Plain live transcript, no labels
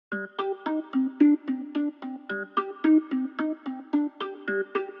Everybody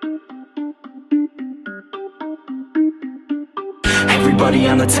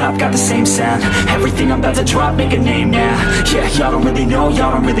on the top got the same sound. Everything I'm about to drop, make a name now. Yeah, y'all don't really know,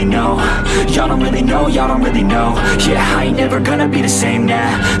 y'all don't really know. Y'all don't really know, y'all don't really know. Yeah, I ain't never gonna be the same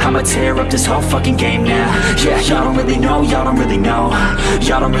now. I'ma tear up this whole fucking game now. Yeah, y'all don't really know, y'all don't really know.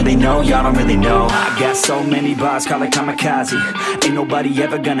 Y'all don't really know, y'all don't really know. I got so many bars, call it kamikaze. Ain't nobody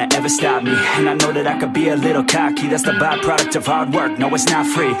ever gonna ever stop me. And I know that I could be a little cocky. That's the byproduct of hard work, no it's not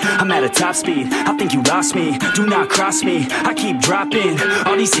free. I'm at a top speed, I think you lost me. Do not cross me, I keep dropping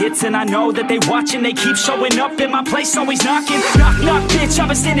all these hits and I know that they watching. They keep showing up in my place, always knocking. Knock, knock, bitch, I've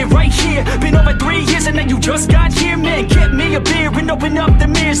been standing right here. Been over 3 years and then you just got here. Man, get me a beer and open up the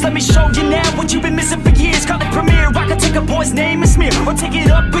mirrors. Let me show you now what you've been missing for years. Call it premiere, I can take a boy's name and smear, or take it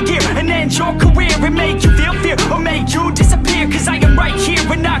up a gear and end your career. And make you feel fear, or make you disappear. Cause I am right here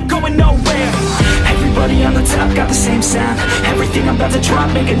and not going nowhere. Everybody on the top got the same sound. Everything I'm about to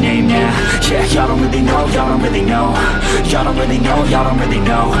drop, make a name now. Yeah, y'all don't really know, y'all don't really know. Y'all don't really know, y'all don't really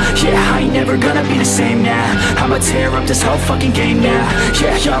know. Yeah, I ain't never gonna be the same now. I'ma tear up this whole fucking game now.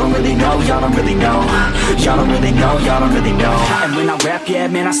 Yeah, y'all don't really know, y'all don't really know. Y'all don't really know, y'all don't really know. And when I rap, yeah,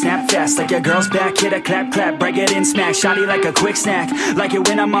 man, I snap fast. Like your girl's back, hit a clap, clap, break it in, smack. Shotty like a quick snack, like it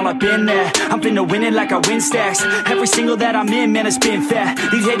when I'm all up in there. I'm finna win it like I win stacks. Every single that I'm in, man, it's been fat.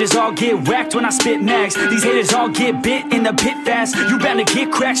 These haters all get whacked when I spit max. These haters all get bit in the pit fast. You better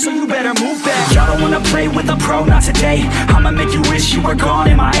get cracked, so you better move back. Y'all don't wanna play with a pro, not today. I'ma make you wish you were gone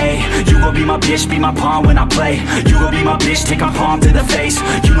in my A. You gon' be my bitch, be my pawn when I play. You gon' be my bitch, take my palm to the face.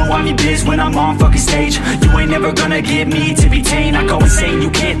 You know I'm your biz when I'm on fucking stage. You ain't never gonna get me to be tame. I go insane, you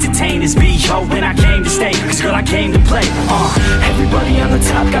can't detain this B.O. when I came to stay. Cause girl, I came to play. Everybody on the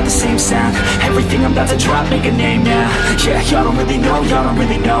top got the same sound. Everything I'm about to drop, make a name now. Yeah, y'all don't really know, y'all don't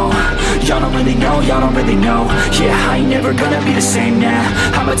really know. Y'all don't really know, y'all don't really know. Yeah, I ain't never gonna be the same now.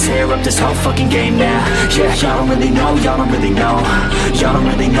 I'ma tear up this whole fucking game now. Yeah, y'all don't really know, y'all don't really know. Y'all don't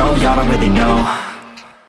really know, y'all don't really know.